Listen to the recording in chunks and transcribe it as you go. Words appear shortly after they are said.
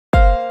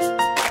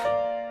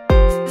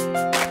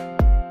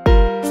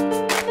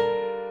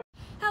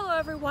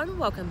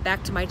welcome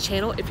back to my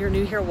channel. If you're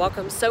new here,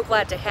 welcome. So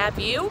glad to have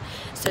you.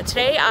 So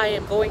today I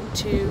am going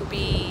to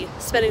be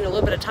spending a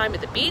little bit of time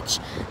at the beach.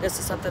 This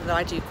is something that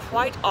I do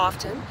quite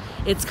often.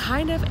 It's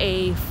kind of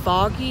a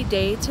foggy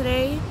day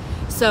today,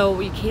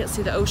 so you can't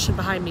see the ocean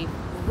behind me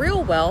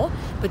real well,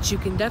 but you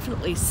can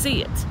definitely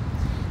see it.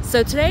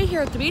 So today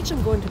here at the beach,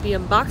 I'm going to be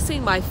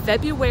unboxing my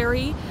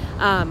February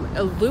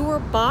Allure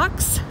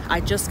box. I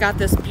just got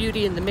this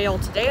beauty in the mail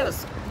today. I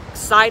was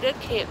excited,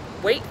 can't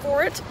wait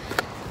for it.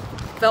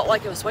 Felt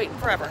like it was waiting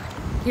forever.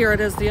 Here it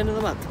is, the end of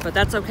the month, but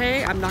that's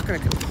okay. I'm not going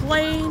to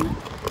complain.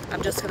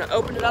 I'm just going to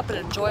open it up and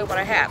enjoy what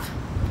I have.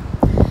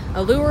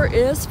 Allure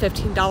is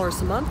 $15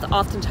 a month.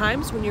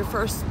 Oftentimes when you're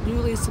first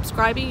newly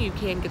subscribing, you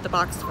can get the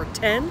box for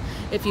 $10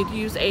 if you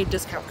use a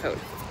discount code.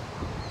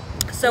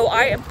 So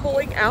I am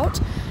pulling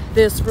out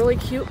this really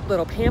cute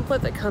little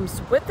pamphlet that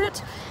comes with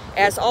it.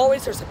 As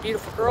always, there's a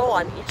beautiful girl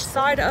on each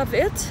side of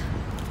it.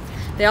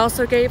 They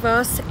also gave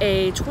us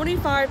a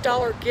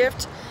 $25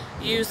 gift.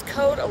 Use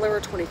code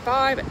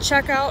Allure25 at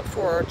checkout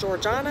for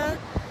Georgiana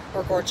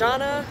or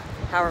Gorgiana,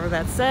 however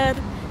that's said.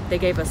 They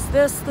gave us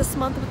this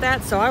month with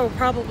that, so I will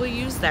probably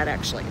use that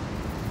actually.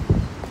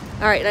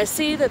 All right, and I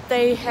see that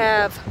they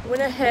have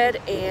went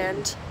ahead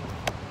and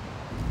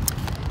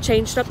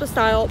changed up the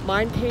style.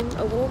 Mine came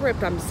a little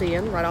ripped, I'm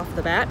seeing right off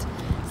the bat.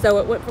 So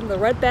it went from the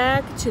red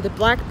bag to the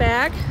black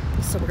bag.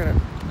 So we're gonna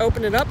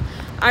open it up.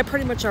 I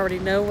pretty much already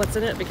know what's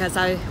in it because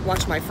I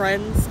watch my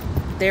friends,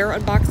 their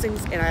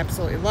unboxings, and I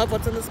absolutely love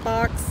what's in this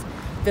box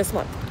this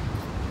month.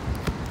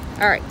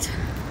 All right,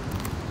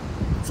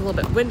 it's a little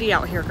bit windy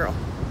out here, girl.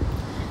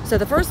 So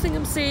the first thing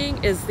I'm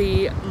seeing is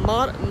the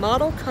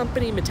Model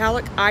Company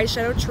Metallic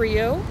Eyeshadow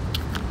Trio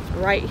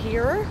right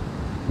here.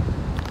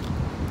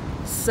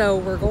 So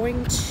we're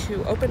going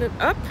to open it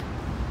up,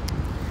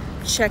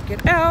 check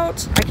it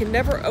out. I can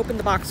never open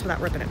the box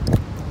without ripping it.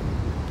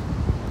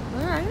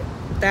 All right,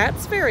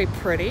 that's very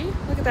pretty.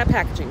 Look at that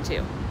packaging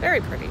too,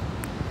 very pretty.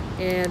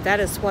 And that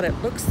is what it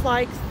looks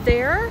like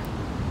there.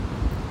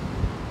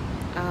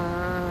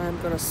 I'm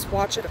gonna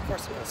swatch it. Of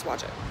course I'm gonna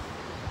swatch it.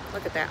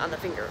 Look at that on the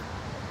finger.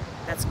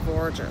 That's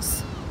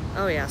gorgeous.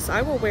 Oh yes,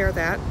 I will wear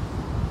that.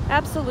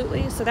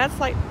 Absolutely. So that's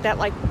like that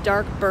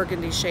dark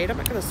burgundy shade. I'm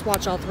not gonna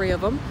swatch all three of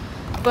them,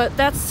 but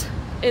that's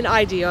an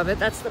idea of it.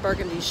 That's the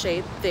burgundy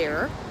shade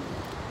there.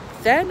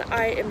 Then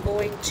I am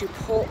going to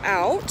pull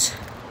out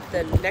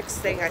the next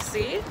thing I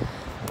see,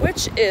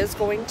 which is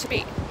going to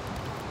be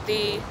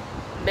the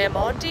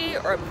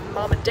Mamonde or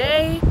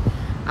Mamonde.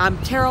 I'm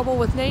terrible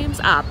with names.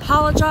 I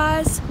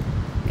apologize.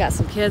 Got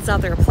some kids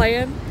out there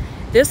playing.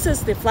 This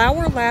is the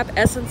Flower Lab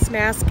Essence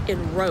Mask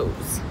in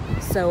Rose.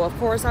 So of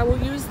course I will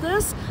use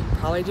this.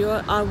 Probably do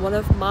it on one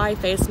of my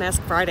face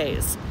mask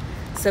Fridays.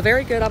 So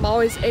very good. I'm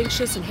always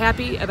anxious and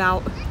happy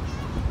about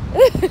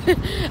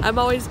I'm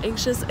always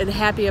anxious and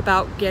happy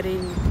about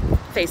getting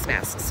face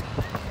masks.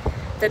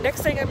 The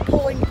next thing I'm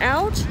pulling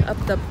out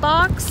of the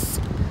box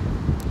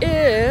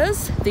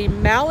is the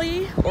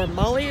Mally or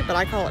Molly, but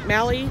I call it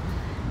Mally.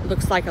 It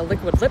looks like a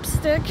liquid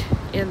lipstick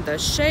in the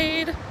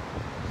shade,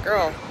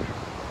 girl,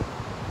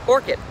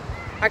 Orchid.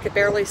 I could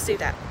barely see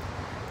that.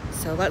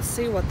 So let's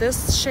see what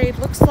this shade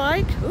looks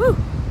like. Ooh,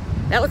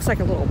 that looks like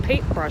a little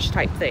paintbrush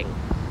type thing.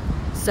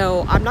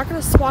 So I'm not going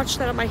to swatch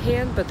that on my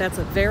hand, but that's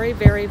a very,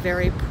 very,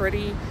 very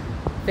pretty,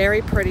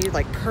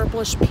 like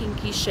purplish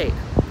pinky shade.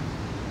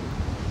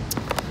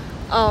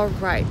 All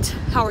right,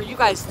 how are you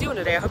guys doing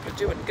today? I hope you're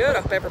doing good.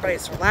 I hope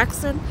everybody's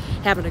relaxing,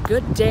 having a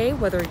good day,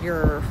 whether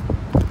you're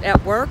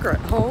at work or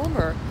at home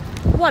or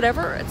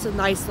whatever. It's a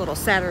nice little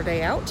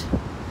Saturday out.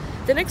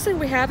 The next thing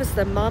we have is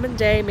the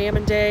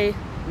Mamande,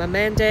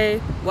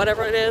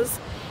 whatever it is,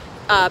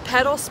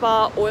 Petal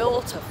Spa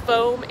Oil to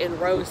Foam in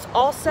Rose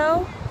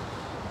also.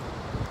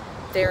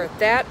 There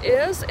that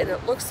is, and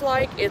it looks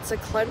like it's a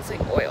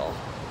cleansing oil.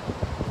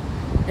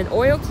 An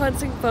oil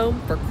cleansing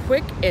foam for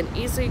quick and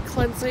easy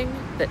cleansing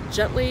that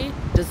gently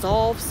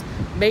dissolves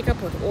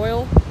makeup with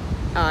oil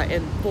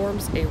and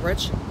forms a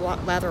rich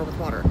lather with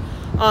water.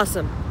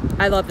 Awesome.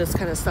 I love this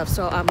kind of stuff,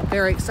 so I'm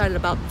very excited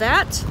about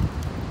that.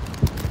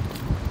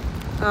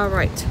 All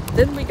right,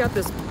 then we got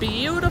this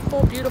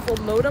beautiful, beautiful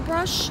Moda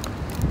brush.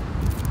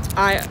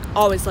 I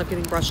always love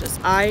getting brushes.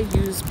 I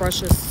use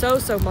brushes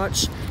so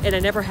much, and I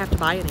never have to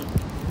buy any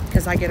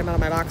because I get them out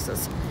of my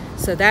boxes.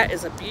 So that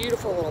is a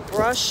beautiful little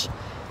brush.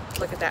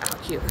 Look at that, how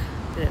cute.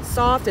 And it's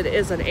soft. It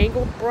is an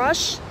angled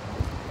brush.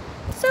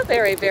 So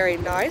very, very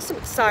nice. I'm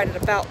excited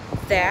about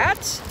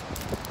that.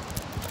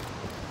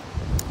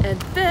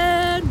 And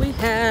then we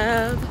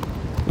have,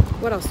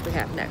 what else do we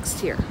have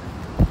next here?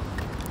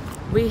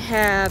 We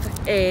have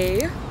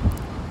the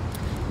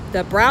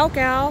Brow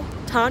Gal,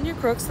 Tanya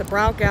Crooks, the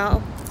Brow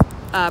Gal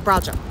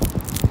Brow Gel.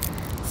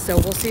 So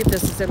we'll see if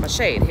this is in my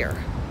shade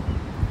here.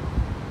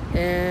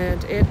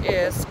 And it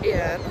is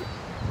in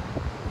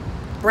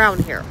brown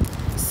here.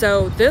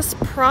 So this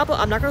probably,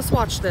 I'm not going to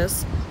swatch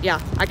this.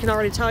 Yeah, I can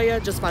already tell you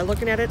just by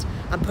looking at it,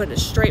 I'm putting it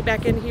straight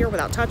back in here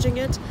without touching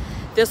it.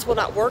 This will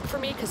not work for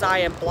me because I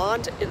am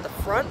blonde in the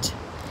front.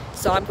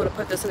 So I'm going to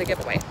put this in a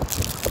giveaway.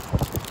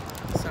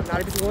 So I'm not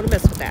even going to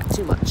mess with that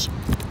too much.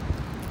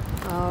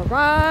 All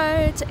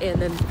right,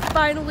 and then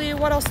finally,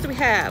 what else do we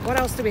have? What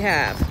else do we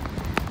have?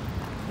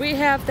 We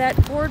have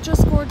that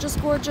gorgeous, gorgeous,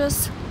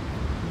 gorgeous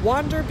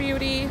Allure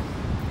Beauty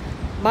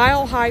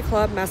Mile High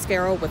Club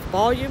mascara with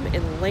volume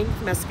and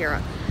length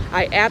mascara.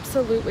 I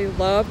absolutely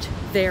loved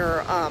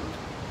their,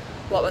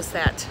 what was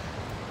that?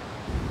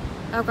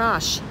 Oh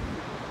gosh,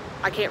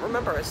 I can't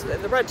remember. It's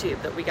the red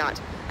tube that we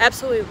got.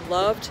 Absolutely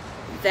loved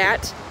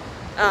that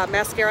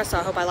mascara, so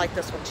I hope I like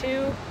this one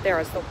too. There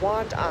is the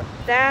wand on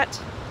that.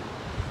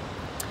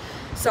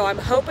 So I'm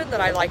hoping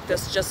that I like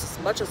this just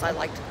as much as I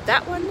liked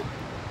that one,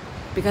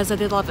 because I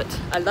did love it.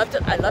 I loved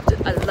it, I loved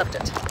it, I loved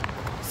it.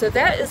 So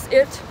that is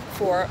it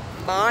for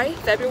my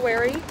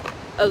February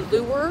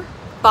Allure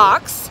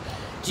box.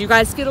 Do you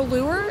guys get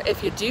Allure?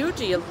 If you do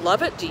you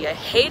love it? Do you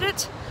hate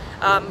it?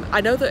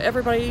 I know that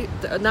everybody,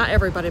 not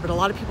everybody, but a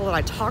lot of people that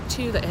I talk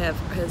to that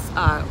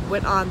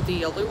went on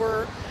the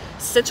Allure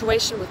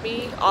situation with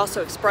me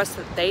also expressed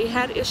that they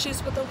had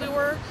issues with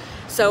Allure.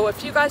 So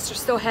if you guys are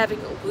still having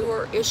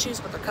Allure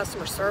issues with their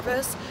customer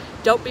service,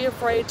 don't be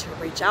afraid to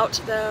reach out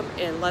to them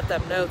and let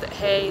them know that,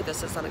 hey,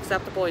 this is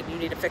unacceptable and you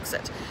need to fix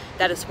it.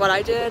 That is what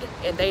I did,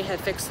 and they had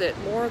fixed it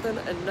more than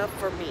enough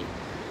for me.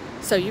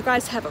 So you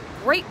guys have a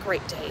great,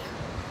 great day.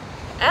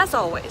 As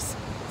always,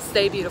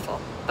 stay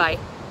beautiful. Bye.